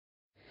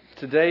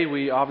Today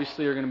we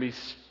obviously are going to be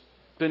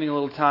spending a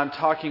little time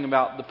talking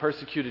about the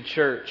persecuted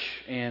church,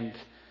 and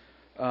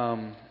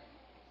I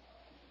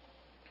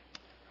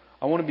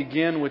want to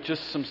begin with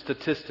just some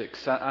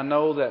statistics. I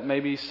know that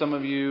maybe some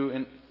of you,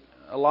 and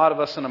a lot of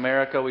us in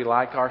America, we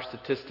like our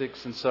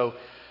statistics, and so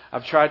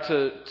I've tried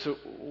to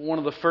one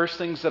of the first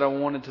things that I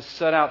wanted to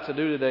set out to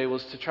do today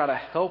was to try to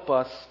help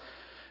us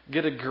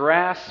get a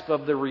grasp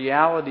of the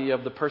reality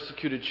of the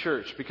persecuted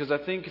church. Because I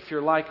think if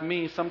you're like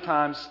me,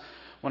 sometimes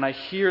when I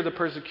hear the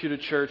persecuted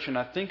church and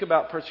I think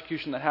about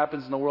persecution that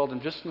happens in the world,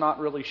 I'm just not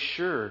really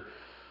sure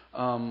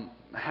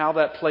how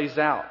that plays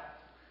out.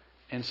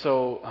 And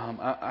so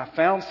I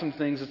found some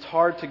things. It's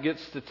hard to get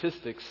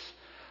statistics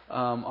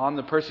on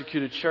the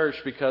persecuted church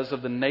because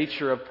of the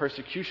nature of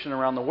persecution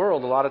around the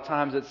world. A lot of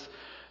times it's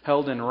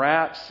held in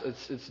wraps.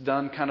 It's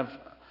done kind of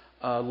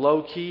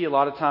low-key. A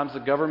lot of times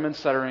the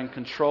governments that are in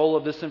control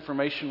of this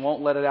information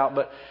won't let it out.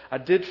 But I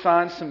did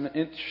find some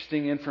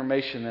interesting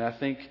information that I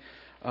think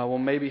will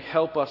maybe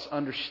help us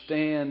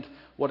understand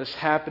what is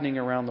happening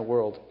around the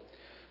world.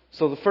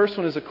 So the first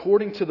one is,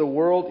 according to the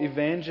World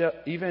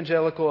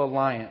Evangelical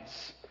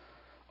Alliance,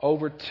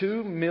 over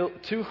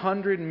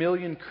 200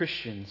 million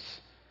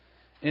Christians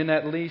in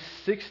at least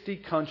 60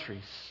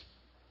 countries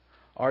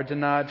are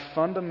denied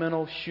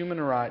fundamental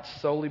human rights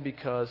solely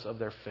because of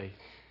their faith.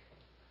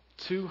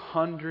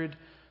 200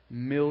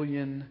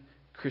 million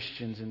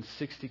Christians in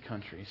 60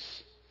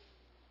 countries.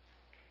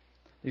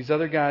 These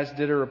other guys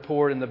did a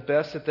report, and the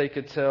best that they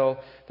could tell,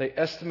 they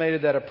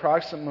estimated that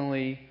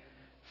approximately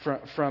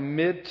from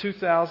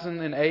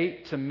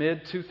mid-2008 to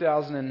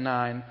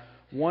mid-2009,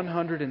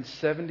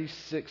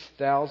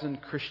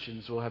 176,000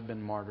 Christians will have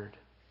been martyred.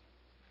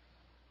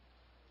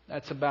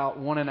 That's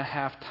about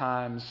 1.5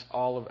 times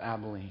all of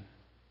Abilene.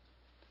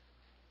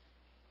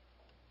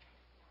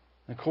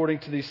 According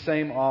to these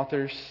same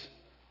authors,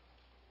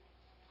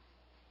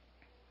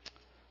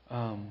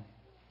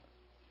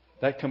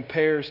 that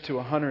compares to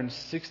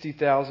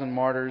 160,000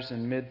 martyrs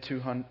in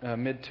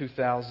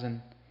mid-2000.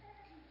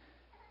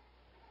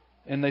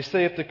 And they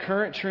say if the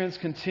current trends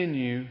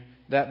continue,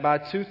 that by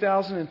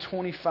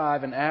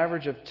 2025, an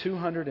average of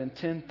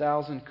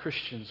 210,000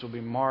 Christians will be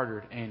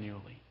martyred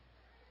annually.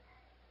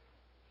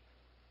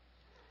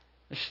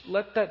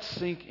 Let that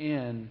sink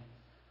in.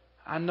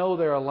 I know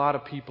there are a lot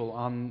of people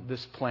on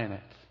this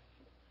planet,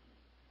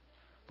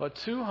 but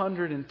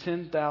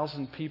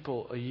 210,000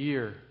 people a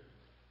year,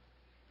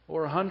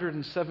 or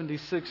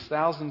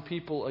 176,000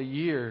 people a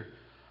year,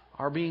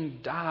 are being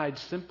died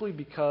simply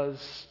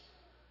because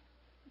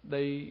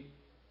they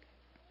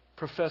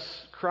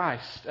profess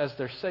Christ as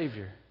their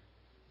Savior.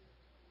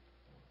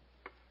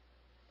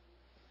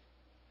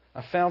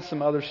 I found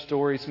some other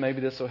stories. Maybe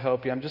this will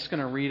help you. I'm just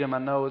going to read them. I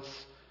know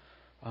it's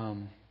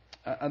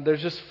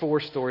there's just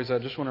 4 stories I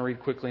just want to read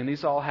quickly, and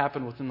these all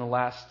happened within the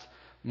last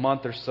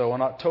month or so.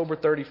 On October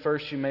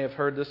 31st, you may have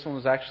heard, this one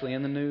was actually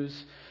in the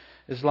news.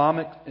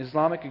 Islamic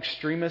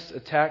extremists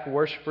attack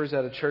worshippers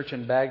at a church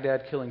in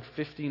Baghdad, killing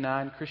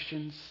 59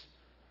 Christians.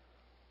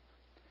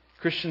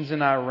 Christians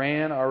in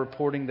Iran are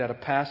reporting that a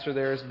pastor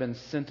there has been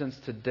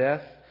sentenced to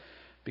death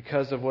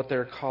because of what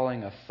they're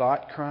calling a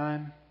thought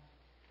crime.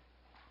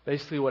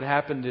 Basically what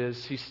happened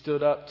is he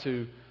stood up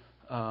to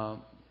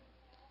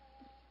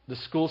the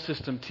school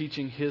system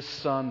teaching his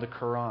son the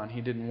Quran. He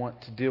didn't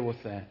want to deal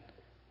with that.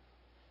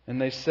 And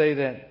they say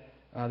that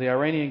the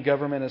Iranian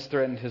government has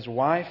threatened his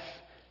wife,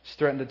 has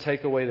threatened to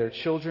take away their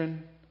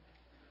children.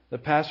 The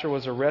pastor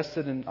was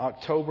arrested in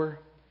October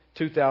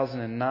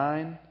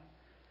 2009.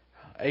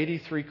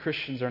 83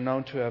 Christians are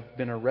known to have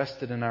been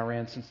arrested in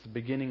Iran since the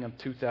beginning of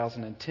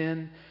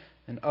 2010.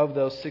 And of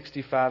those,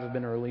 65 have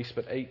been released,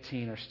 but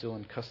 18 are still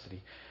in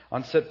custody.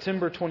 On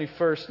September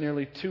 21st,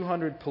 nearly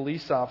 200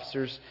 police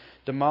officers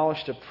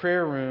demolished a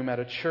prayer room at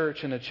a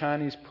church in a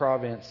Chinese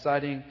province,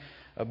 citing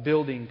a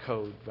building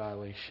code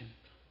violation.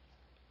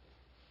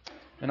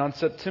 And on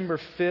September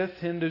 5th,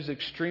 Hindus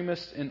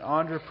extremists in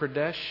Andhra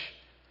Pradesh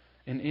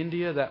in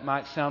India, that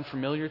might sound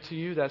familiar to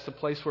you. That's the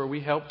place where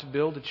we helped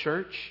build a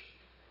church.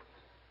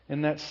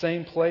 In that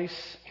same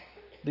place,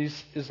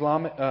 these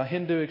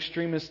Hindu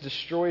extremists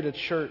destroyed a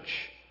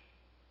church.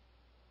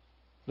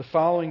 The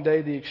following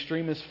day, the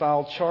extremists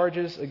filed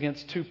charges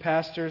against 2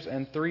 pastors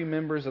and 3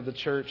 members of the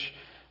church,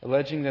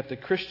 alleging that the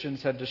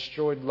Christians had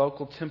destroyed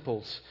local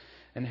temples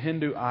and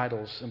Hindu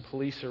idols, and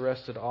police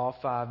arrested all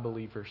 5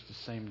 believers the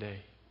same day.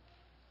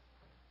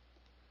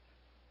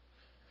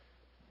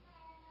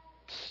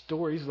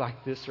 Stories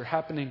like this are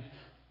happening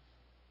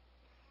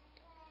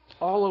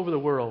all over the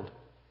world,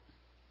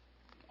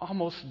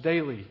 almost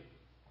daily.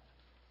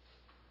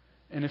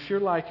 And if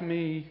you're like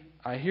me,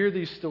 I hear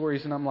these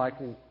stories and I'm like,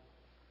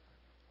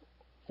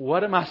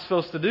 what am I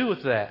supposed to do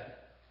with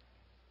that?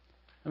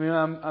 I mean,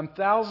 I'm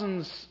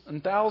thousands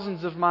and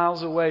thousands of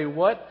miles away.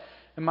 What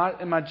am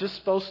I just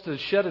supposed to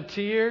shed a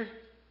tear?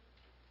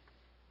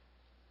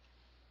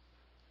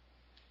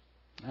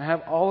 I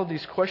have all of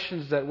these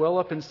questions that well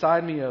up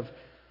inside me of,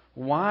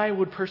 why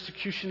would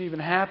persecution even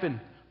happen?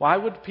 Why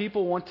would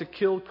people want to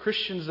kill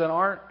Christians that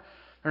are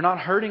not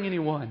hurting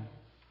anyone?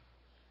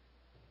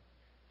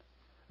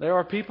 There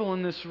are people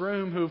in this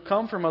room who have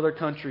come from other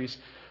countries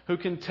who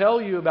can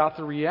tell you about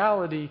the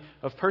reality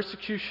of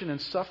persecution and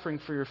suffering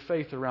for your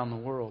faith around the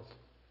world.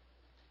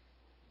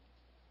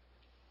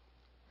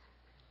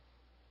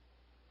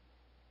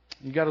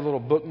 You got a little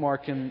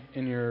bookmark in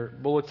your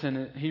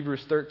bulletin.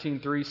 Hebrews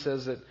 13:3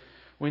 says that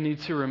we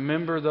need to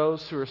remember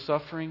those who are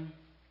suffering.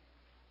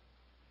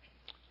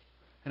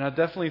 And I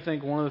definitely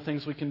think one of the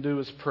things we can do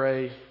is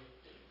pray.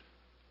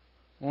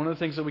 One of the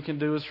things that we can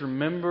do is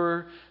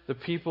remember the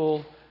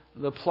people,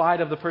 the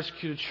plight of the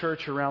persecuted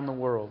church around the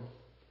world.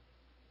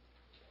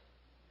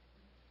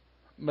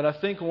 But I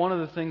think one of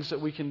the things that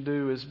we can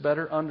do is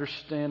better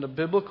understand a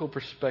biblical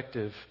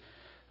perspective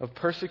of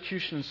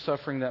persecution and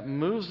suffering that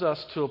moves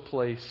us to a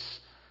place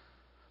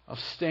of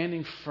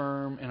standing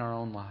firm in our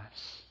own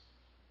lives.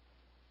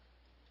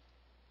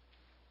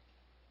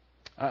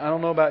 I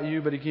don't know about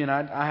you, but again,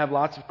 I have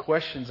lots of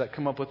questions that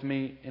come up with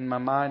me in my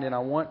mind, and I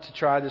want to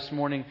try this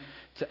morning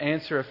to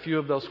answer a few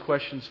of those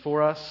questions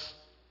for us.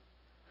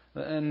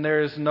 And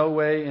there is no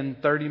way in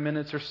 30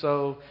 minutes or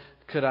so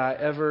could I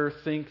ever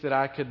think that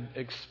I could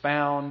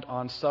expound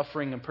on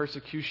suffering and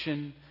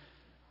persecution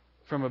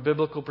from a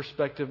biblical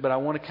perspective, but I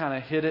want to kind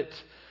of hit it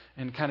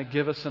and kind of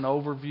give us an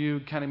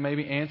overview, kind of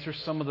maybe answer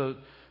some of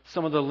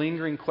the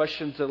lingering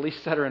questions, at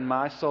least that are in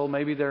my soul,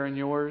 maybe they're in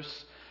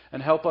yours,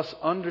 and help us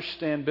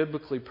understand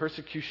biblically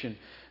persecution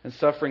and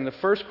suffering. The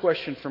first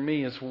question for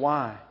me is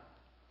why?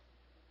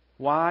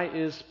 Why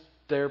is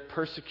there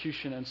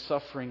persecution and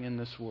suffering in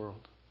this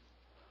world?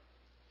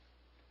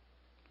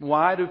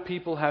 Why do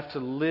people have to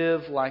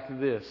live like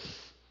this?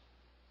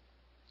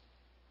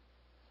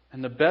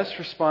 And the best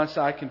response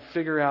I can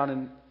figure out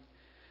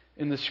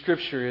in the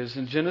Scripture is,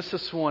 in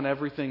Genesis 1,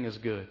 everything is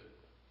good.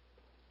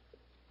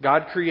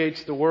 God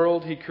creates the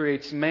world, He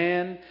creates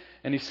man,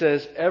 and He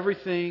says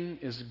everything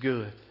is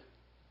good.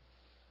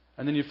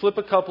 And then you flip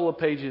a couple of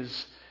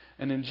pages,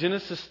 and in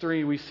Genesis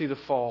 3 we see the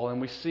fall,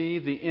 and we see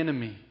the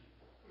enemy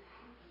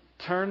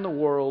turn the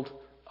world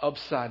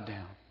upside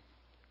down.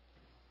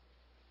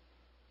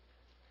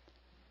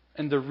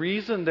 And the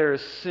reason there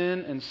is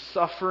sin and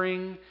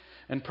suffering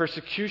and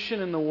persecution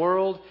in the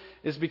world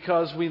is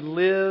because we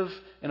live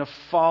in a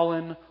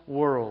fallen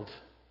world.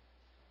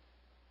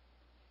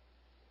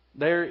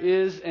 There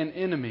is an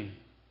enemy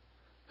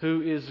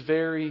who is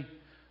very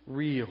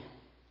real.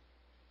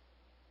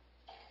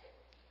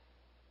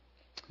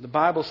 The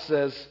Bible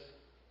says,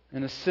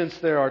 in a sense,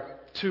 there are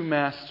two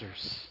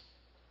masters.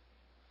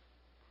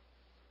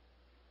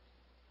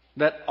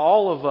 That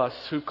all of us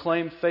who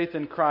claim faith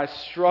in Christ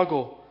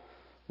struggle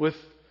with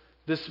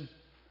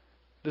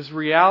this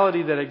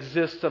reality that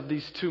exists of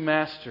these two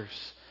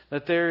masters.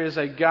 That there is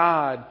a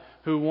God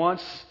who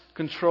wants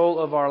control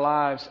of our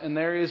lives, and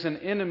there is an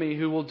enemy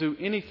who will do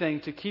anything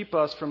to keep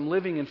us from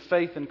living in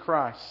faith in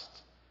Christ.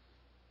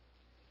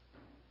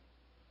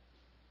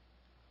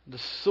 The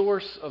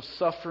source of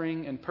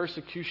suffering and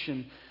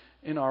persecution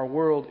in our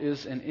world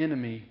is an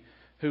enemy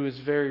who is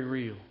very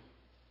real.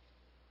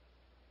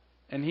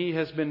 And he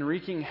has been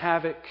wreaking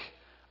havoc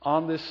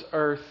on this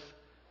earth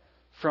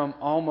from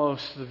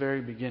almost the very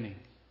beginning.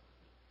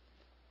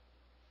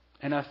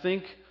 And I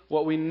think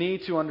what we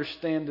need to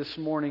understand this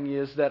morning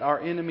is that our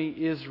enemy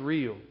is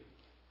real.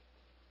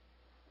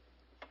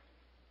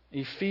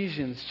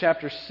 Ephesians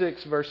chapter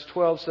 6 verse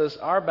 12 says,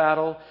 "Our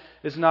battle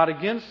is not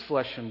against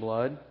flesh and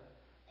blood,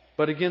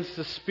 but against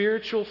the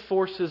spiritual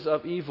forces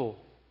of evil."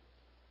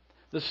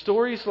 The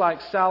stories like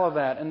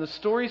Salavat and the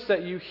stories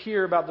that you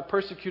hear about the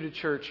persecuted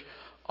church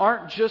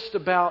aren't just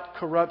about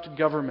corrupt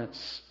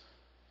governments.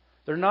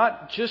 They're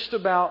not just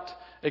about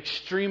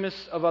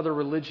extremists of other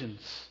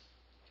religions.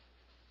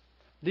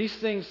 These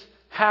things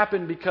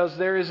happen because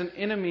there is an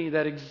enemy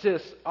that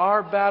exists.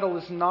 Our battle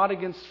is not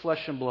against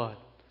flesh and blood.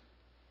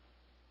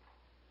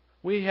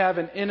 We have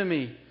an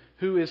enemy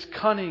who is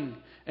cunning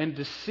and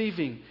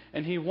deceiving,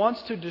 and he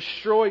wants to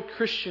destroy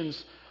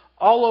Christians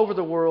all over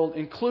the world,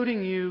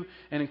 including you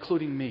and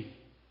including me.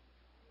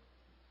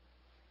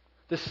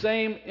 The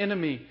same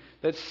enemy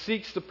that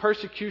seeks the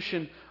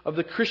persecution of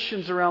the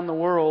Christians around the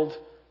world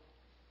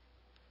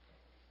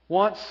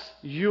wants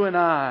you and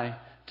I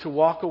to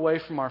walk away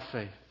from our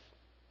faith.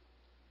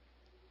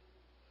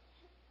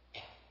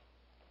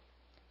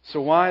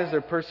 So why is there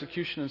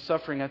persecution and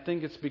suffering? I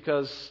think it's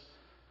because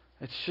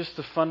it's just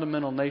the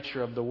fundamental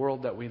nature of the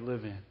world that we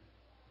live in.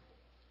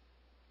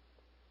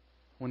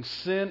 When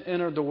sin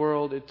entered the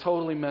world, it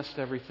totally messed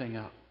everything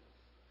up.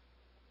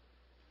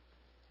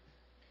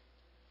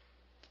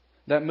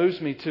 That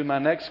moves me to my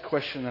next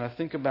question that I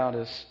think about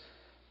is,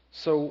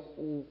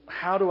 so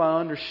how do I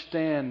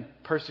understand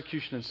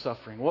persecution and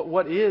suffering?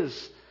 What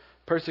is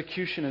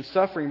persecution and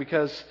suffering?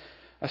 Because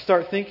I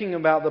start thinking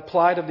about the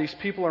plight of these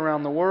people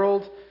around the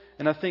world,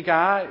 and I think,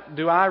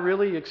 do I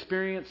really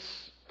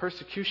experience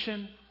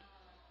persecution?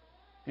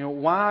 You know,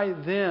 why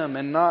them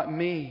and not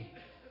me?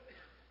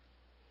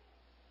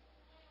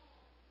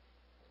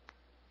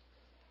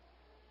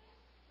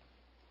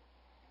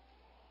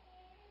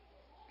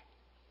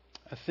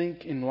 I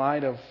think in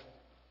light of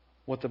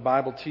what the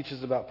Bible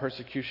teaches about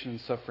persecution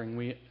and suffering,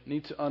 we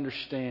need to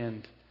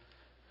understand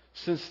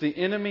since the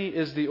enemy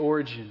is the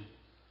origin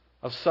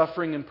of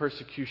suffering and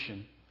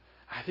persecution,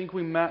 I think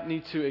we might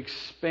need to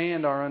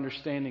expand our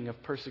understanding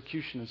of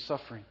persecution and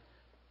suffering.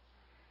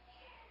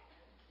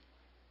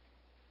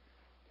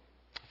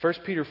 1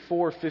 Peter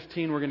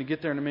 4:15, we're going to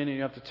get there in a minute,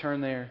 you have to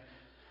turn there.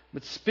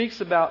 But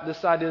speaks about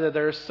this idea that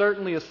there is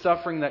certainly a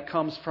suffering that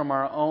comes from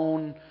our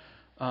own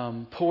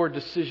poor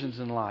decisions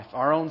in life,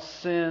 our own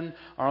sin,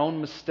 our own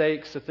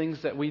mistakes, the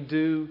things that we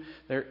do.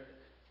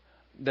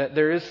 That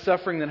there is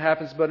suffering that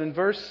happens. But in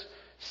verse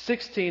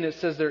 16 it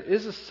says there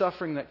is a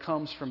suffering that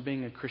comes from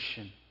being a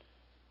Christian.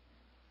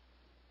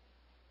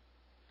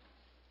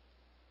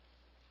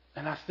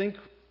 And I think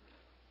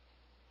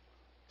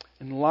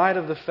in light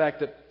of the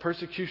fact that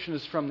persecution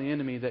is from the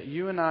enemy, that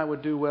you and I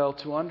would do well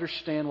to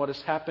understand what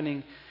is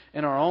happening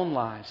in our own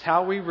lives.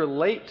 How we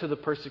relate to the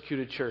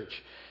persecuted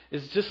church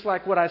is just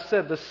like what I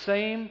said. The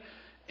same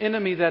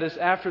enemy that is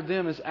after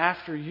them is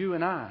after you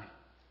and I.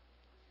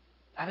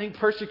 I think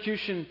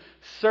persecution,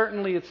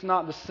 certainly it's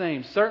not the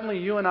same. Certainly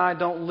you and I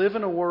don't live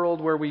in a world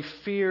where we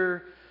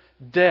fear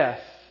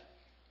death,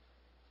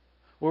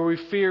 where we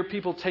fear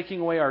people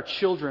taking away our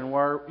children,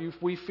 where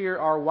we fear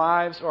our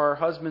wives or our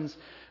husbands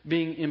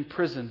being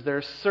imprisoned.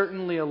 There's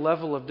certainly a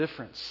level of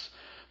difference.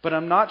 But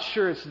I'm not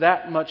sure it's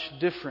that much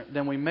different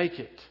than we make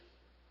it.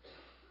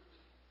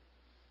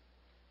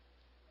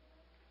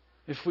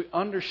 If we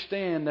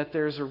understand that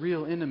there's a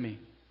real enemy,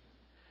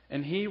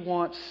 and he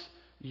wants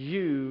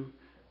you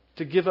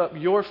to give up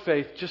your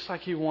faith just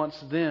like he wants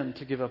them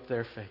to give up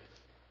their faith.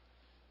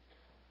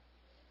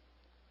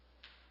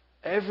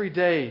 Every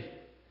day,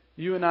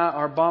 you and I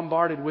are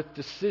bombarded with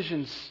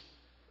decisions.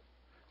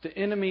 The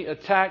enemy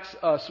attacks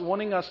us,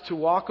 wanting us to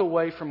walk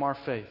away from our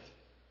faith.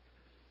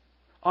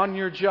 On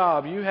your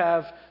job, you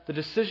have the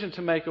decision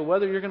to make of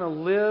whether you're going to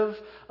live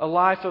a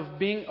life of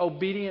being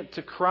obedient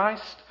to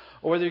Christ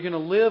or whether you're going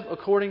to live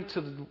according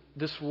to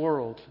this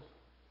world.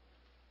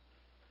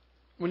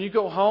 When you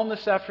go home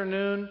this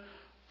afternoon,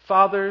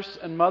 fathers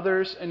and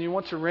mothers, and you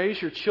want to raise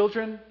your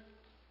children,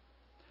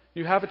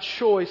 you have a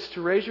choice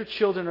to raise your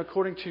children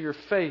according to your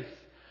faith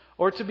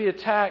or to be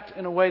attacked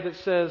in a way that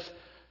says,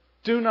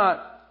 do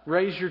not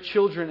raise your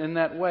children in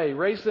that way.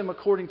 Raise them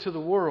according to the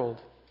world.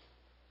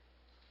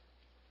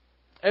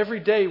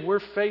 Every day we're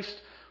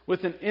faced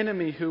with an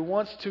enemy who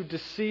wants to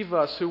deceive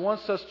us, who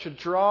wants us to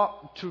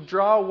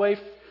draw away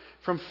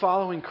from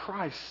following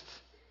Christ.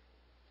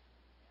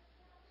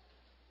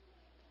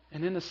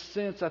 And in a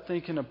sense, I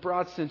think in a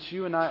broad sense,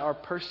 you and I are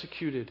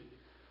persecuted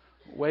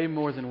way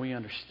more than we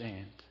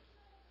understand.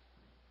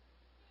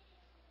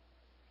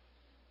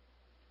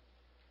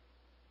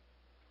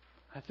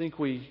 I think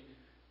we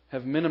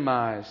have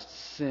minimized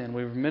sin.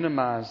 We've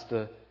minimized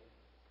the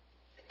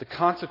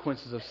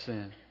consequences of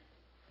sin.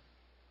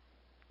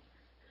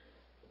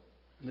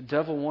 And the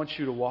devil wants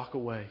you to walk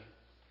away.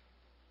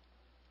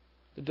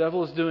 The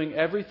devil is doing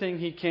everything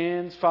he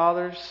can,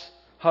 fathers,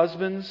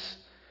 husbands,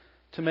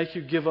 to make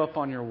you give up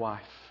on your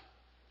wife.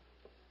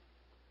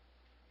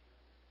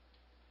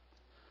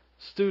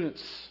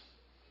 Students,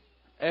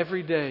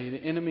 every day the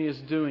enemy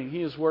is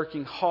he is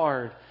working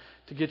hard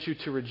to get you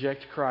to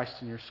reject Christ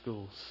in your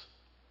schools,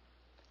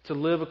 to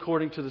live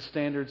according to the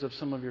standards of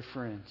some of your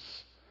friends,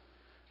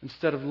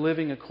 instead of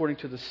living according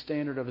to the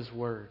standard of His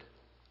Word.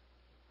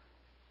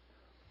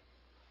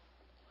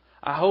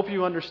 I hope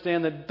you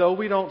understand that though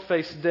we don't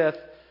face death,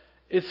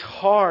 it's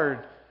hard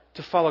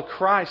to follow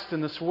Christ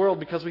in this world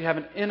because we have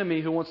an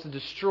enemy who wants to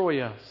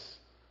destroy us.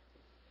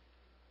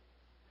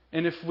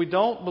 And if we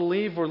don't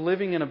believe we're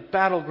living in a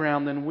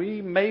battleground, then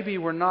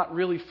we're not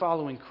really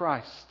following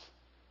Christ.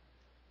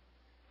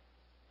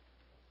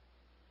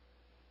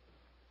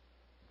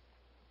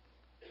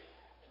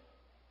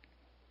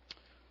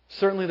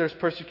 Certainly there's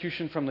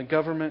persecution from the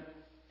government,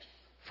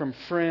 from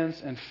friends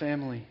and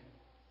family.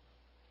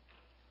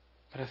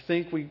 But I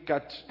think we've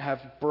got to have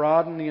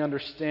broadened the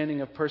understanding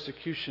of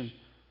persecution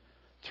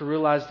to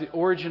realize the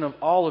origin of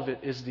all of it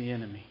is the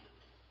enemy.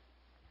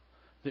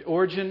 The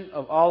origin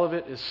of all of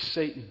it is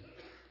Satan,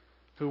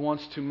 who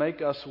wants to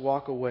make us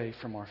walk away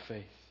from our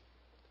faith.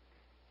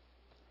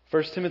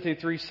 1 Timothy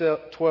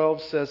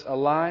 3:12 says, "A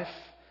life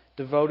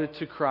devoted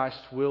to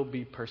Christ will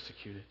be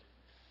persecuted."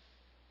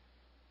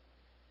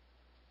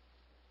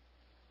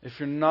 If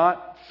you're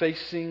not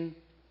facing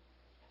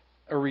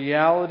a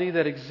reality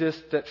that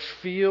exists that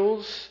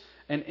feels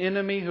an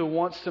enemy who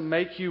wants to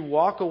make you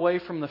walk away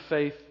from the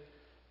faith,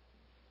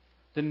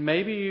 then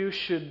maybe you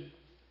should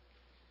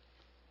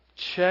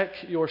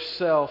check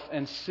yourself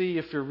and see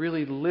if you're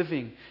really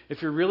living,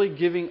 if you're really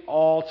giving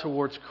all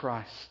towards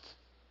Christ.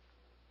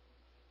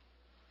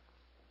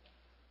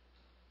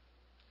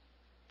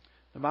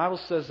 The Bible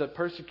says that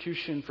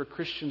persecution for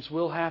Christians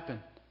will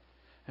happen.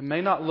 It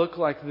may not look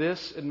like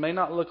this, it may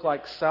not look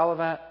like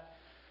Salavat,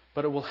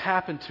 but it will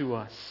happen to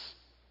us.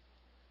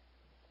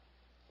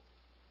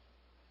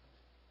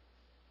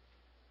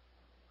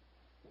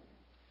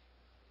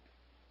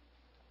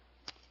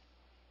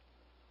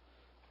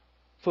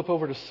 Flip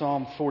over to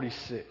Psalm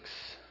 46.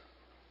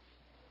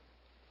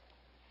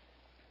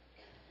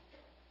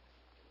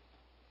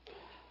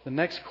 The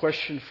next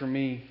question for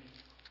me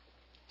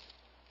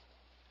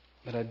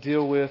that I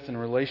deal with in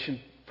relation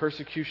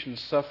persecution and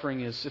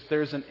suffering is, if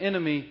there's an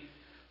enemy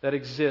that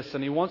exists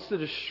and he wants to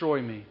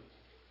destroy me,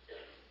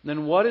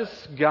 then what is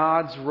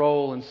God's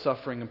role in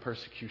suffering and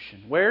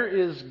persecution? Where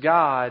is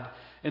God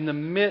in the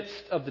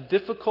midst of the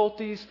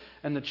difficulties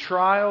and the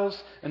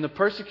trials and the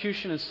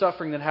persecution and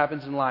suffering that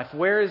happens in life?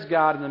 Where is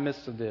God in the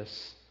midst of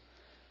this?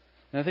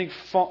 And I think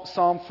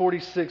Psalm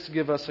 46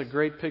 gives us a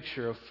great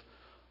picture of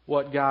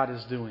what God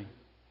is doing.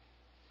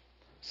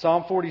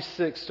 Psalm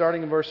 46,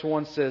 starting in verse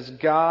 1, says,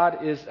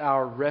 God is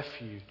our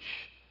refuge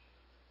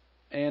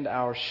and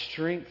our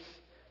strength,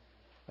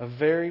 a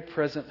very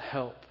present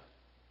help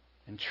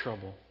in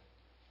trouble.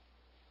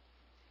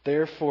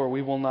 Therefore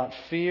we will not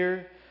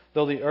fear,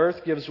 though the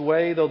earth gives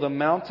way, though the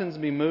mountains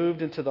be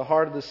moved into the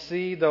heart of the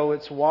sea, though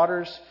its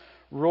waters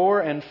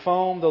roar and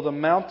foam, though the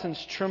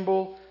mountains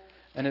tremble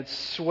and its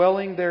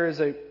swelling, there is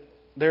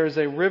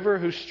a river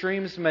whose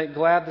streams make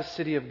glad the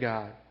city of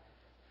God,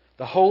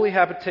 the holy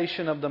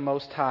habitation of the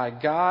Most High.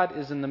 God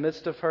is in the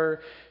midst of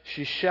her.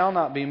 She shall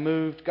not be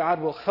moved.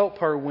 God will help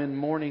her when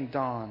morning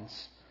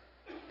dawns.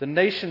 The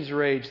nations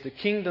rage, the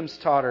kingdoms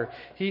totter.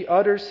 He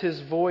utters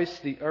His voice,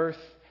 the earth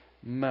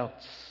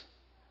melts.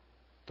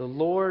 The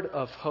Lord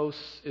of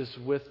hosts is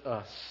with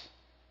us.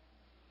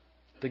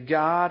 The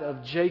God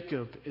of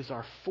Jacob is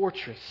our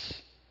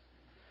fortress.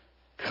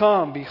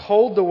 Come,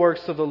 behold the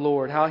works of the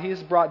Lord, how He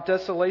has brought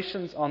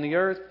desolations on the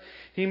earth.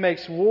 He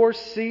makes war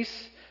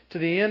cease to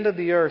the end of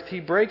the earth. He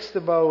breaks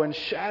the bow and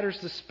shatters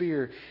the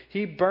spear.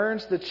 He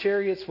burns the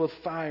chariots with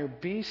fire.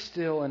 Be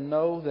still and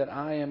know that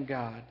I am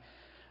God.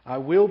 I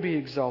will be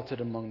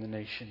exalted among the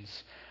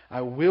nations.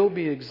 I will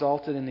be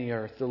exalted in the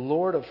earth. The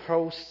Lord of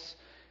hosts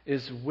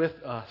is with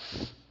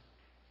us.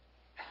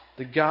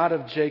 The God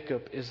of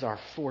Jacob is our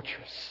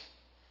fortress.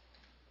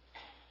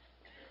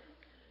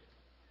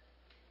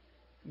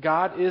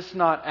 God is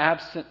not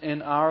absent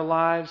in our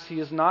lives. He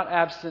is not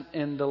absent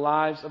in the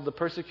lives of the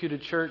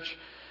persecuted church.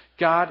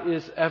 God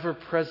is ever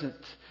present.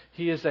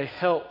 He is a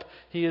help.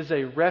 He is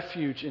a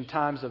refuge in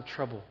times of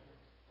trouble.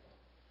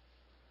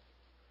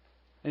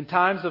 In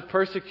times of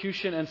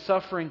persecution and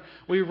suffering,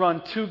 we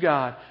run to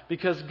God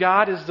because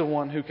God is the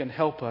one who can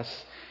help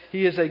us.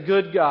 He is a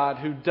good God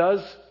who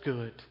does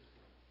good.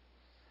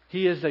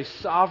 He is a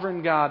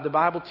sovereign God. The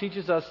Bible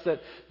teaches us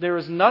that there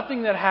is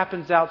nothing that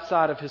happens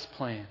outside of His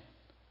plan.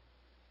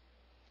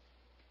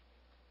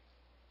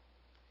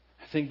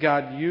 I think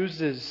God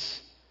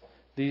uses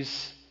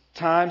these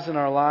times in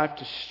our life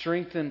to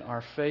strengthen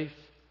our faith.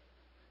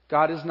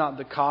 God is not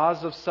the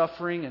cause of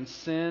suffering and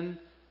sin,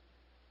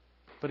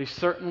 but He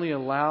certainly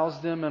allows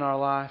them in our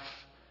life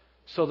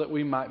so that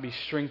we might be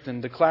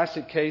strengthened. The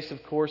classic case,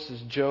 of course,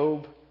 is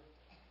Job.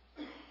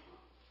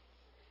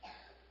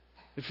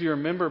 If you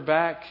remember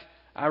back,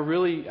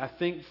 I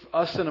think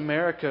us in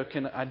America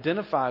can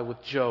identify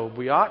with Job.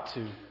 We ought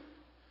to.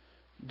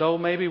 Though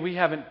maybe we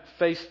haven't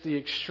faced the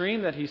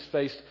extreme that he's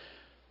faced.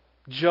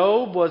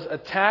 Job was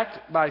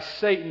attacked by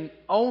Satan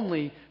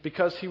only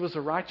because he was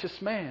a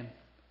righteous man.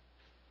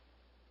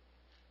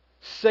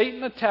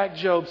 Satan attacked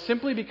Job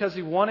simply because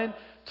he wanted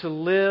to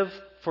live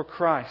for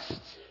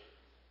Christ.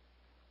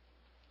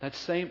 That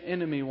same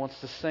enemy wants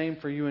the same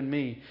for you and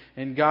me.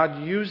 And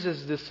God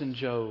uses this in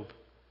Job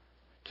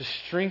to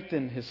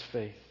strengthen his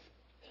faith.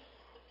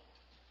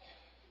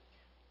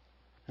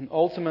 And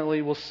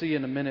ultimately, we'll see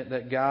in a minute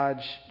that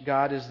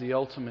God is the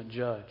ultimate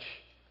judge.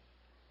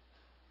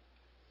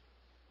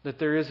 That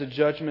there is a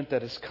judgment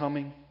that is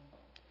coming.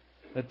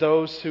 That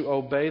those who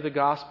obey the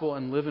gospel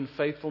and live in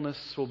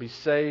faithfulness will be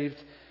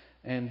saved.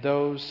 And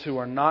those who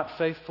are not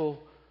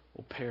faithful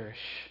will perish.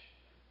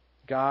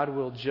 God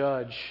will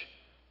judge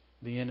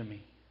the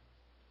enemy.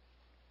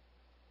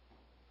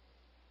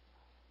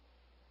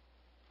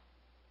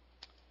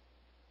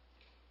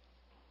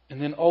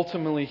 And then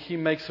ultimately, He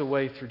makes a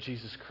way through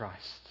Jesus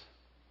Christ.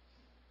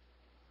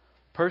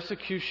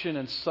 Persecution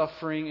and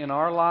suffering in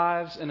our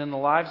lives and in the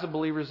lives of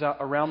believers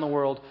around the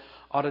world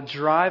ought to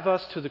drive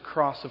us to the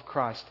cross of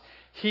Christ.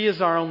 He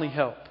is our only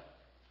help.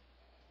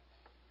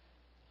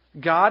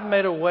 God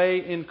made a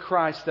way in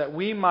Christ that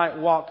we might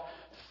walk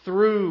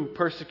through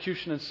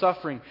persecution and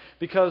suffering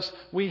because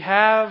we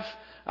have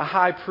a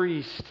high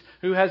priest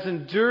who has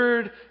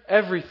endured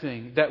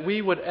everything that we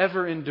would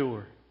ever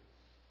endure.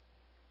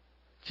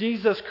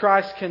 Jesus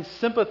Christ can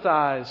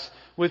sympathize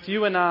with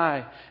you and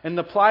I and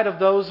the plight of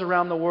those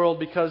around the world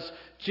because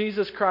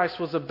Jesus Christ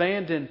was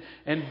abandoned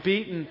and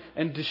beaten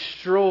and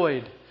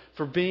destroyed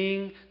for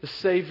being the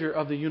Savior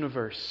of the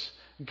universe.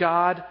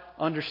 God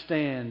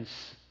understands,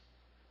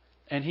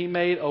 and He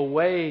made a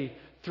way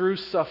through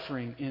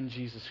suffering in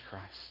Jesus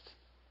Christ.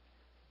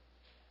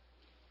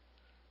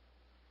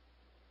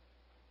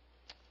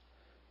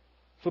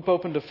 Flip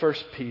open to 1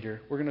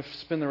 Peter. We're going to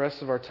spend the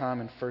rest of our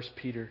time in 1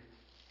 Peter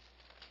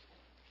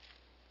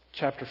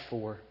chapter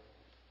 4.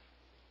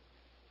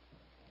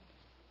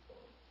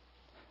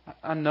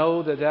 I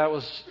know that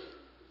was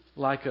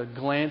like a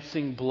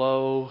glancing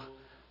blow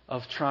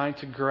of trying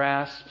to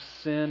grasp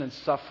sin and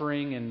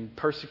suffering and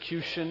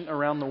persecution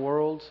around the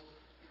world.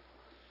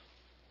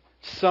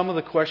 some of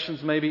the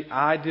questions maybe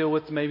I deal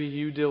with, maybe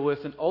you deal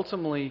with, and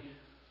ultimately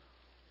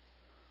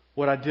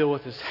what I deal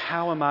with is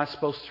how am I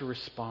supposed to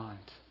respond?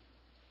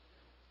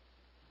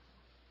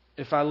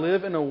 If I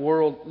live in a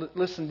world,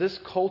 listen, this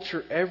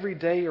culture every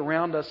day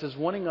around us is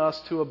wanting us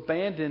to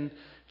abandon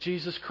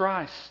Jesus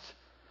Christ.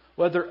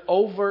 Whether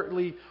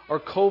overtly or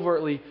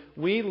covertly,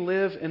 we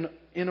live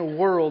in a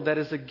world that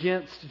is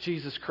against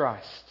Jesus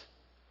Christ.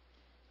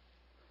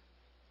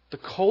 The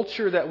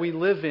culture that we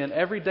live in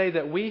every day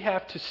that we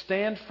have to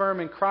stand firm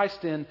in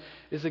Christ in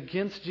is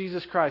against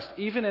Jesus Christ.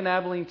 Even in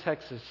Abilene,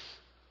 Texas.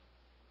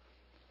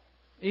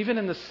 Even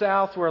in the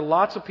South where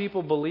lots of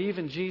people believe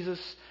in Jesus,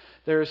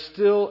 there is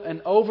still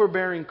an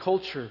overbearing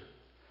culture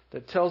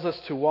that tells us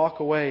to walk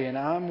away. And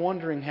I'm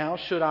wondering, how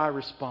should I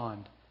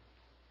respond?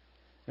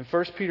 And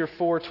 1 Peter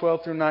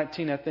 4:12 through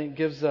 19, I think,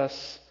 gives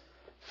us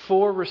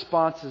 4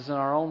 responses in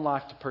our own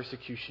life to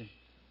persecution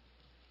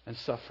and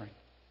suffering.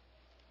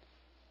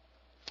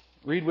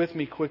 Read with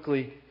me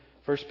quickly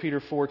 1 Peter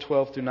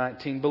 4:12 through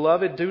 19.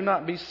 Beloved, do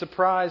not be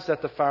surprised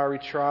at the fiery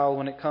trial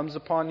when it comes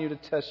upon you to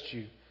test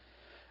you,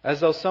 as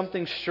though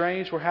something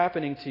strange were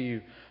happening to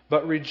you.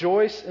 But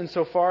rejoice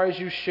insofar as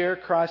you share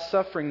Christ's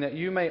suffering, that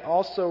you may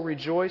also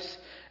rejoice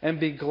and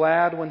be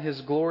glad when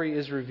His glory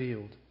is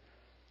revealed.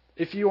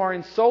 If you are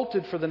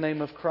insulted for the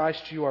name of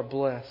Christ, you are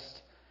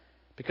blessed,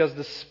 because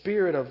the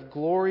Spirit of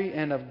glory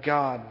and of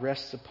God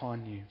rests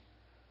upon you.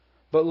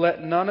 But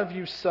let none of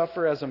you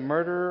suffer as a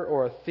murderer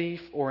or a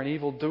thief or an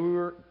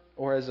evildoer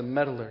or as a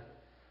meddler.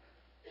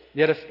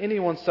 Yet if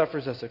anyone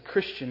suffers as a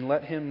Christian,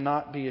 let him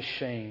not be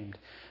ashamed,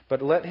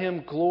 but let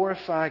him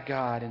glorify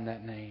God in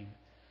that name.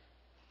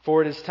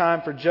 For it is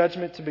time for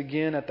judgment to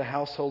begin at the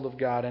household of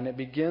God, and it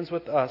begins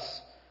with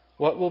us.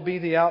 What will be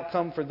the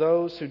outcome for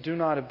those who do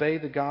not obey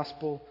the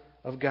gospel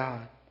of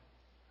God?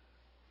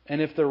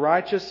 And if the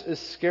righteous is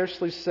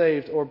scarcely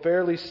saved or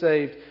barely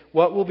saved,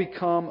 what will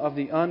become of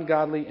the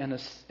ungodly and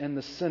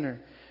the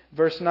sinner?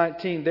 Verse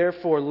 19,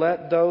 therefore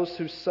let those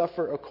who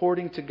suffer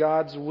according to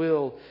God's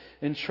will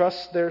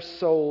entrust their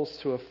souls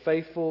to a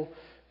faithful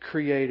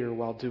Creator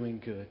while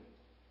doing good.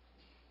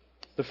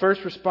 The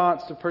first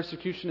response to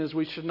persecution is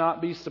we should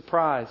not be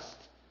surprised.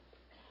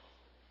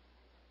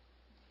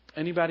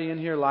 Anybody in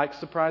here like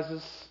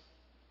surprises?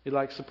 You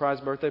like surprise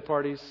birthday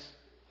parties?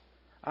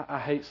 I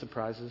hate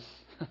surprises.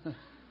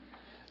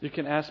 You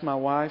can ask my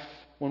wife.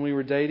 When we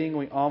were dating,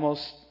 we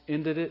almost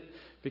ended it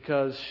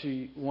because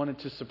she wanted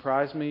to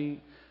surprise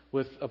me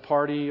with a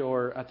party,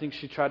 or I think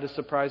she tried to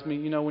surprise me.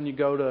 You know when you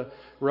go to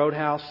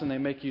Roadhouse and they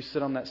make you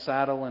sit on that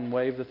saddle and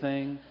wave the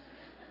thing?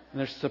 And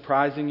they're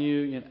surprising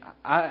you.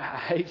 I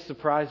hate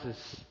surprises.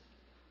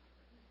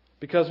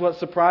 Because what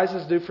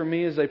surprises do for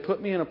me is they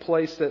put me in a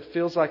place that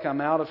feels like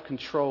I'm out of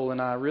control,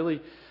 and I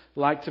really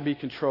like to be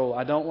controlled.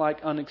 I don't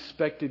like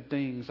unexpected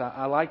things.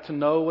 I like to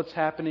know what's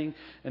happening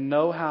and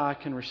know how I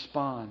can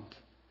respond.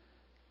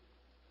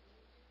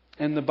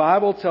 And the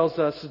Bible tells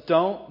us,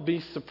 don't be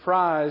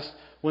surprised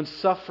when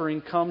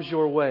suffering comes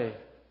your way.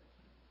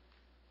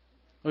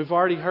 We've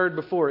already heard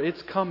before,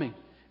 it's coming.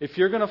 If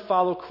you're going to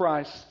follow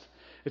Christ,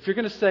 if you're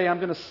going to say, I'm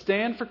going to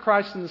stand for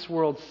Christ in this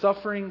world,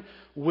 suffering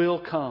will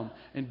come.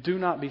 And do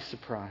not be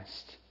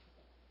surprised.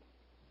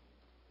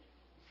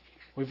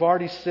 We've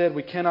already said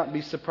we cannot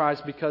be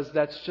surprised because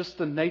that's just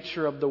the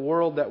nature of the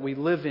world that we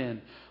live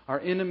in. Our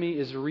enemy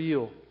is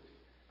real.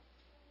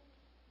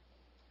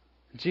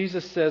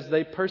 Jesus says,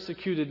 they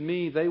persecuted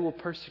me, they will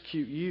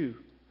persecute you.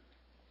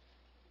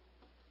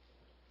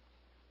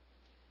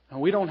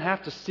 And we don't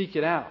have to seek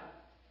it out.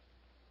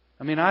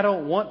 I mean, I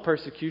don't want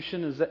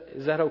persecution.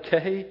 Is that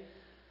okay?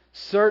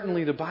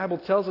 Certainly, the Bible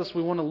tells us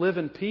we want to live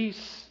in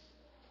peace.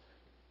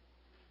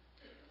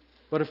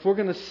 But if we're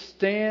going to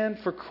stand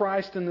for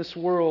Christ in this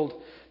world,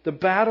 the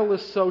battle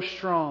is so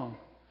strong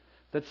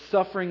that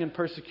suffering and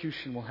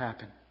persecution will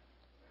happen.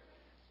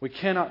 We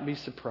cannot be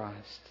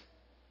surprised.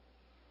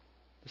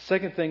 The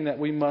second thing that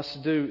we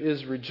must do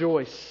is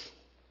rejoice.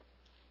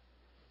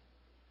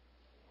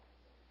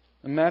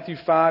 In Matthew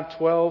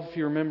 5:12, if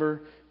you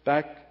remember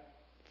back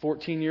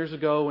 14 years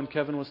ago when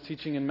Kevin was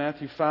teaching in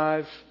Matthew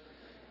 5,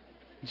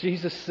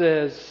 Jesus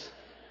says,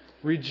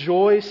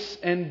 rejoice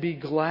and be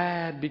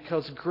glad,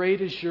 because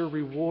great is your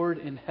reward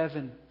in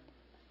heaven.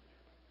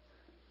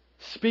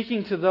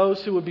 Speaking to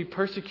those who would be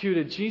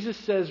persecuted, Jesus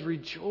says,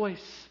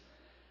 rejoice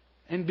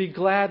and be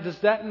glad. Does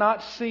that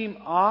not seem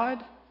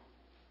odd?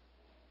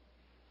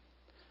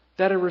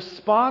 That a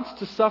response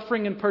to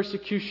suffering and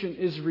persecution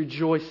is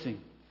rejoicing.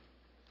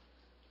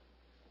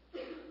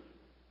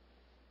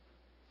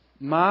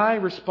 My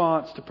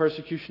response to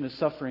persecution and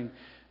suffering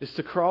is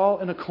to crawl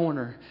in a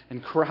corner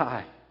and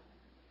cry.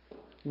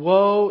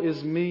 Woe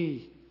is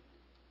me.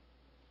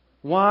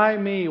 Why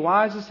me?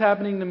 Why is this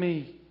happening to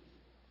me?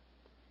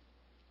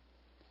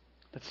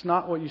 That's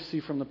not what you see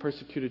from the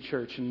persecuted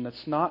church, and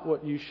that's not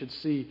what you should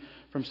see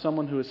from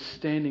someone who is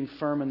standing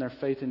firm in their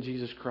faith in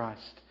Jesus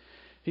Christ.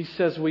 He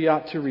says we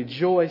ought to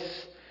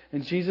rejoice,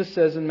 and Jesus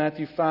says in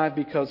Matthew 5,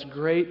 because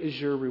great is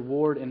your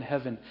reward in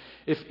heaven.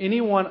 If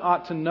anyone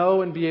ought to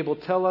know and be able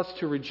to tell us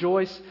to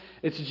rejoice,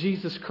 it's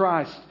Jesus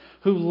Christ.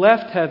 who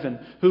left heaven,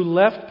 who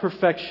left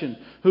perfection,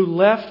 who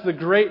left the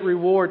great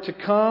reward to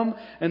come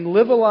and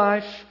live a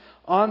life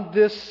on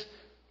this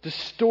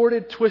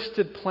distorted,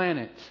 twisted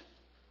planet.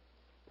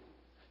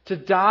 To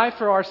die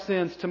for our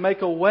sins, to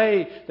make a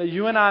way that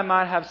you and I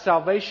might have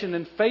salvation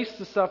and face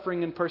the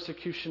suffering and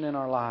persecution in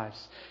our lives.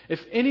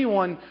 If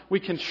anyone we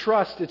can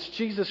trust, it's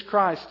Jesus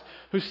Christ,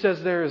 who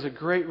says there is a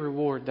great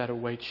reward that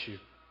awaits you.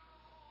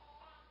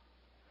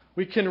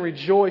 We can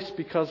rejoice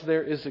because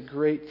there is a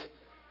great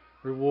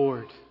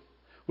reward.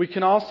 We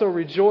can also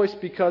rejoice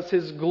because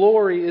His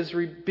glory is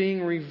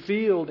being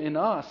revealed in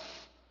us.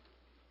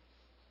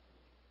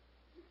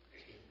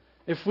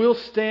 If we'll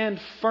stand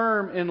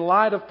firm in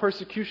light of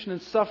persecution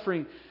and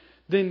suffering,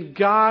 then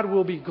God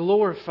will be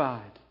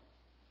glorified.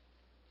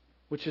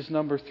 Which is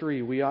number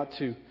 3. We ought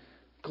to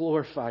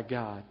glorify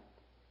God.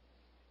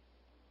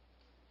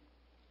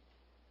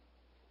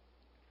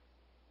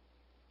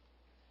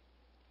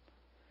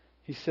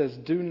 He says,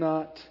 do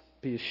not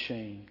be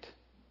ashamed.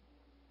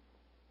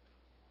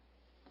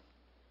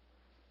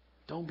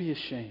 Don't be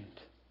ashamed.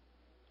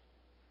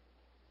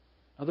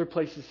 Other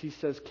places He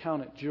says,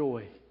 count it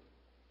joy.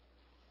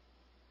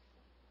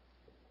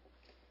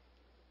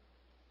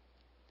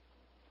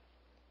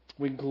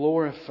 We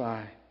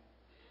glorify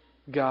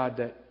God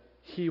that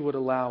He would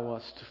allow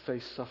us to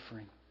face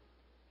suffering.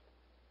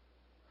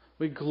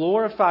 We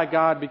glorify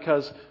God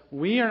because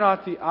we are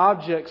not the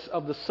objects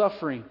of the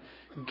suffering.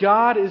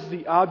 God is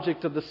the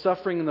object of the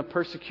suffering and the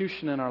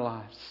persecution in our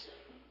lives.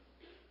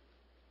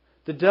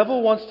 The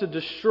devil wants to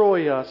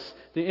destroy us.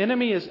 The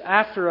enemy is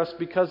after us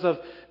because of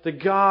the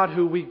God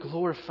who we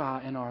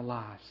glorify in our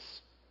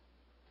lives.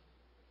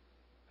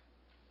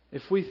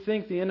 If we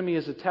think the enemy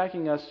is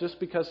attacking us just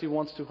because he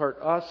wants to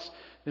hurt us,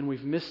 then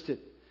we've missed it.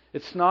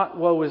 It's not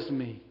woe is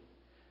me.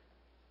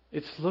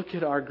 It's look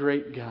at our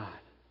great God.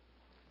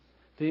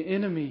 The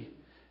enemy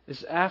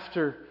is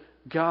after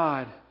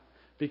God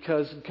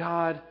because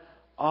God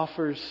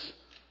offers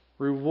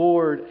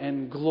reward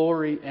and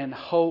glory and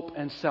hope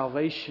and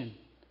salvation.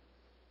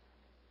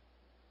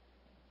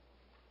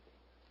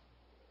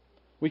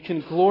 We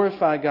can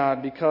glorify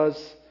God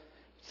because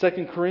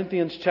 2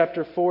 Corinthians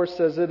chapter 4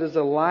 says it is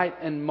a light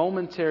and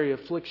momentary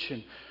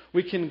affliction.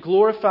 We can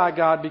glorify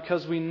God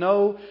because we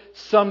know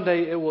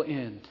someday it will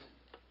end.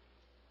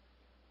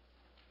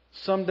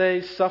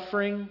 Someday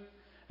suffering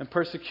and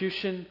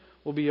persecution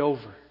will be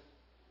over.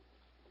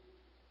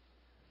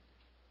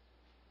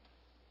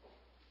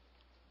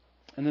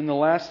 And then the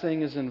last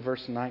thing is in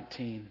verse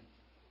 19.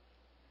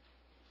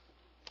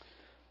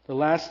 The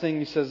last thing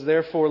he says,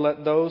 therefore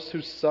let those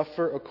who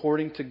suffer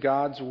according to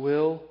God's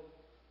will,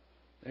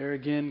 there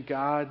again,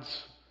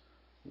 God's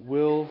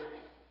will,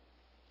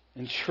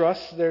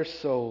 entrust their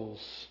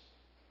souls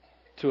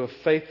to a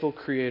faithful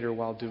Creator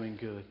while doing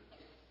good.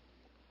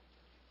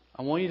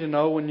 I want you to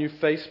know when you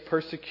face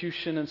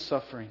persecution and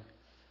suffering,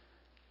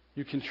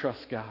 you can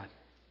trust God.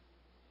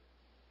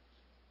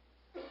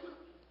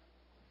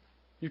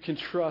 You can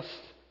trust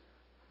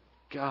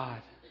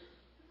God.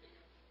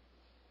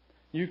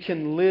 You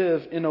can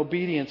live in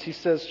obedience. He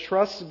says,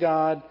 trust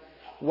God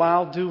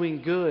while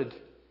doing good.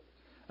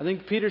 I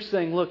think Peter's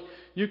saying, look,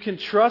 you can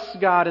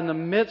trust God in the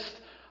midst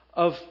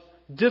of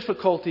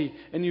difficulty,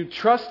 and you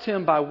trust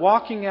Him by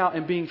walking out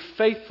and being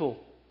faithful.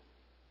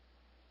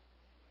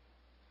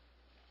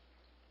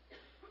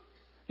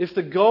 If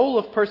the goal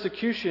of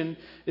persecution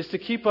is to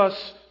keep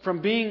us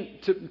from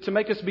to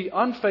make us be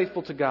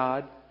unfaithful to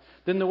God,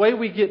 then the way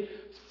we get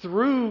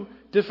through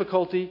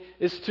difficulty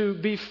is to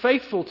be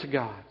faithful to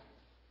God.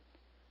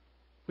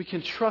 We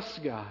can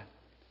trust God.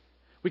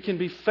 We can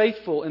be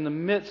faithful in the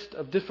midst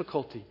of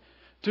difficulty.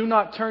 Do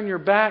not turn your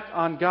back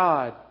on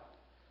God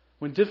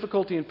when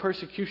difficulty and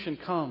persecution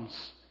comes.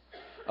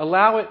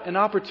 Allow it an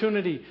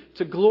opportunity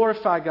to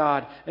glorify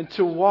God and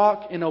to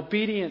walk in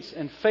obedience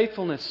and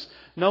faithfulness,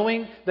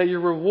 knowing that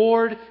your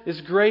reward is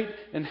great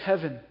in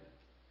heaven.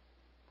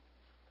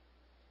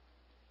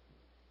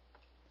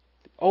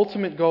 The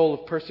ultimate goal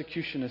of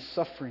persecution is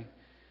suffering,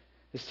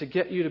 is to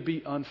get you to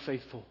be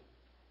unfaithful.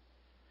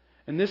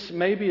 And this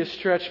may be a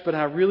stretch, but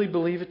I really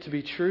believe it to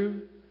be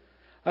true.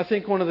 I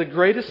think one of the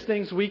greatest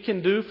things we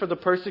can do for the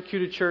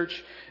persecuted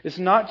church is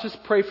not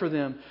just pray for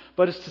them,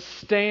 but is to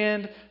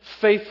stand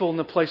faithful in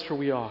the place where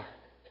we are.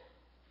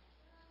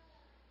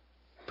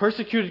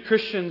 Persecuted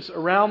Christians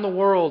around the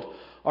world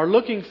are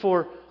looking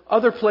for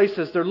other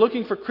places. They're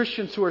looking for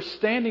Christians who are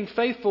standing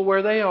faithful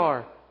where they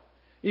are.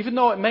 Even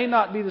though it may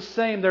not be the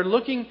same, they're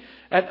looking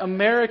at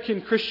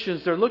American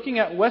Christians. They're looking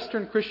at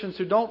Western Christians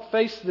who don't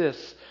face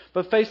this,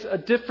 but face a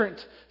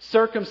different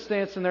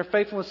circumstance in their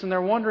faithfulness. And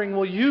they're wondering,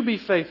 will you be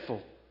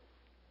faithful?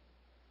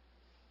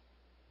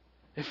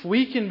 If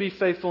we can be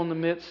faithful in the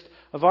midst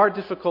of our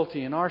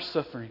difficulty and our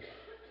suffering,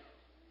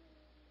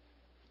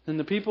 then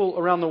the people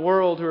around the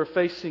world who are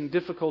facing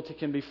difficulty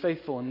can be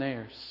faithful in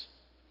theirs.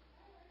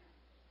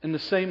 And the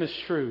same is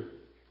true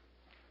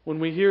when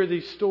we hear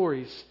these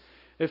stories.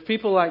 If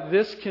people like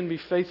this can be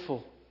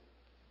faithful,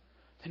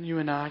 then you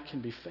and I can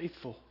be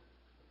faithful.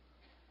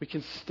 We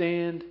can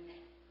stand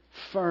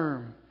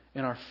firm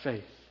in our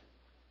faith.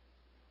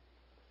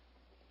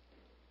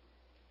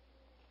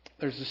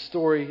 There's a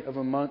story of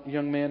a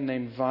young man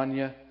named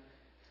Vanya.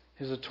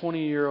 He's a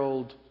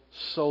 20-year-old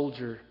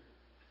soldier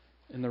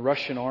in the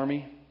Russian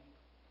army.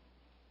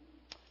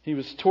 He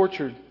was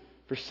tortured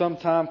for some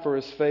time for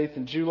his faith.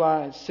 On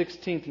July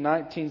 16th,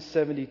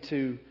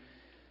 1972,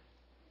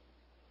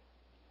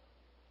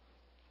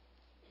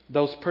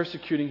 those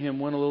persecuting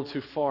him went a little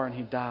too far and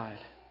he died.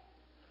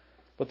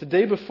 But the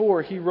day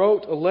before, he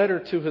wrote a letter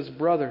to his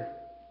brother.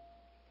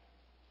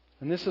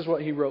 And this is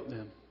what he wrote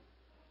them.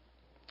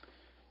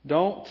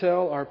 Don't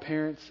tell our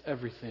parents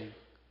everything.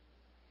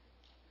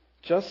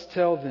 Just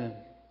tell them.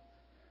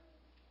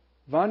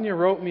 Vanya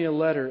wrote me a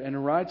letter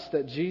and writes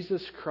that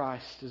Jesus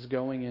Christ is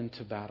going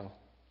into battle.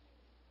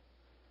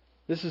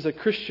 This is a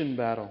Christian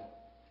battle,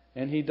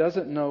 and he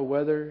doesn't know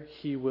whether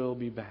he will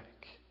be back.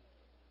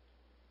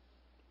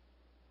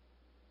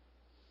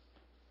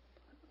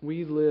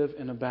 We live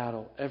in a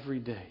battle every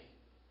day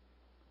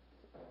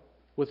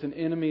with an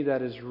enemy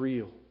that is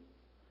real,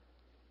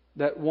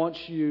 that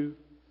wants you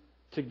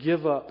to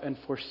give up and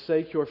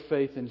forsake your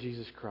faith in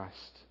Jesus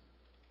Christ.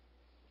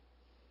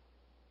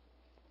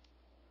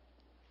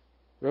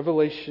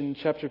 Revelation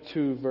chapter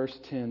 2 verse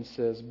 10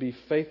 says, "Be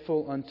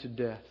faithful unto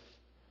death,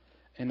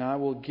 and I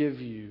will give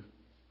you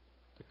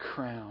the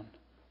crown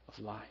of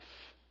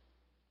life."